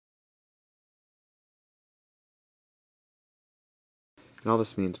And all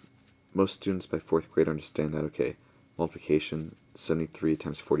this means most students by 4th grade understand that, okay, multiplication, 73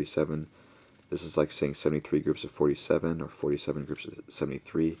 times 47, this is like saying 73 groups of 47 or 47 groups of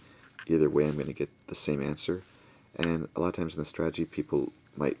 73. Either way, I'm going to get the same answer. And a lot of times in the strategy, people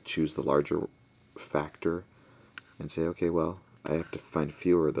might choose the larger factor and say, okay, well, I have to find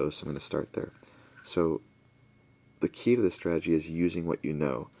fewer of those, so I'm going to start there. So the key to the strategy is using what you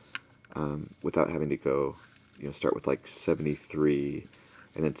know without having to go, start with like 73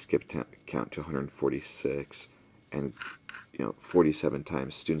 and then skip count to 146 and 47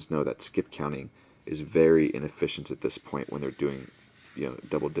 times. Students know that skip counting is very inefficient at this point when they're doing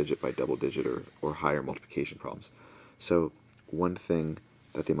double digit by double digit or higher multiplication problems. So one thing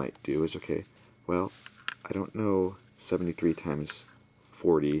that they might do is, okay, well, I don't know 73 times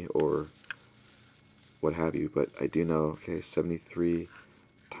 40 or what have you, but I do know, okay, 73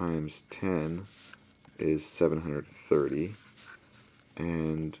 times 10 is 730,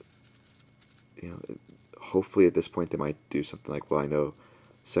 and hopefully at this point they might do something like, well, I know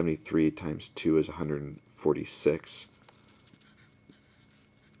 73 times 2 is 146,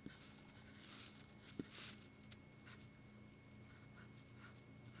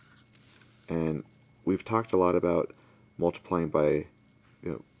 and we've talked a lot about multiplying by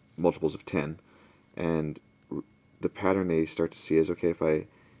multiples of 10, and the pattern they start to see is, okay, if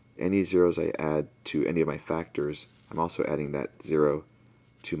any zeros I add to any of my factors, I'm also adding that 0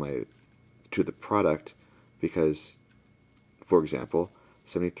 to the product, because, for example,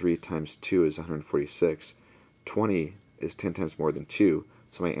 73 times 2 is 146. 20 is 10 times more than 2,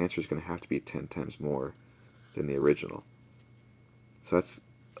 so my answer is going to have to be 10 times more than the original. So that's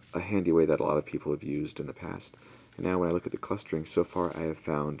a handy way that a lot of people have used in the past. And now when I look at the clustering, so far I have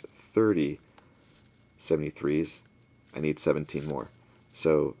found 30 73s. I need 17 more.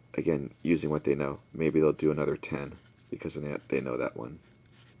 So again, using what they know, maybe they'll do another 10 because they know that one.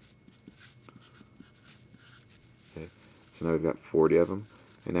 Okay, so now we've got 40 of them,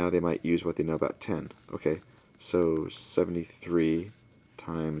 and now they might use what they know about 10. Okay, so 73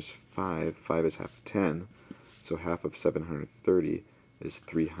 times 5, 5 is half of 10, so half of 730 is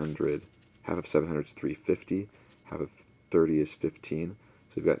 300, half of 700 is 350, half of 30 is 15,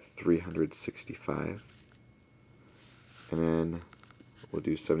 so we've got 365. And then we'll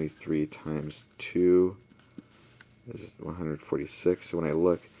do 73 times 2 is 146. So when I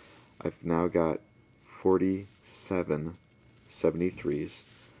look, I've now got 47 73s,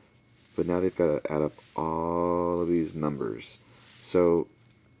 but now they've got to add up all of these numbers. So,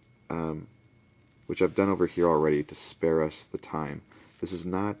 which I've done over here already to spare us the time. This is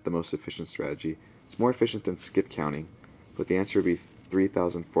not the most efficient strategy. It's more efficient than skip counting, but the answer would be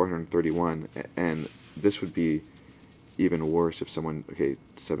 3,431, and this would be even worse if someone, okay,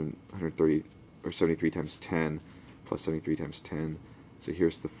 730 or 73 times 10 plus 73 times 10. So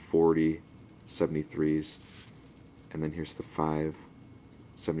here's the 40 73s, and then here's the 5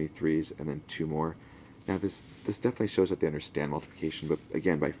 73s, and then 2 more. Now this definitely shows that they understand multiplication, but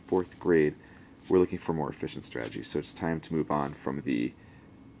again, by 4th grade, we're looking for more efficient strategies. So it's time to move on from the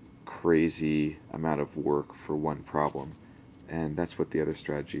crazy amount of work for one problem, and that's what the other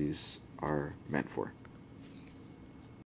strategies are meant for.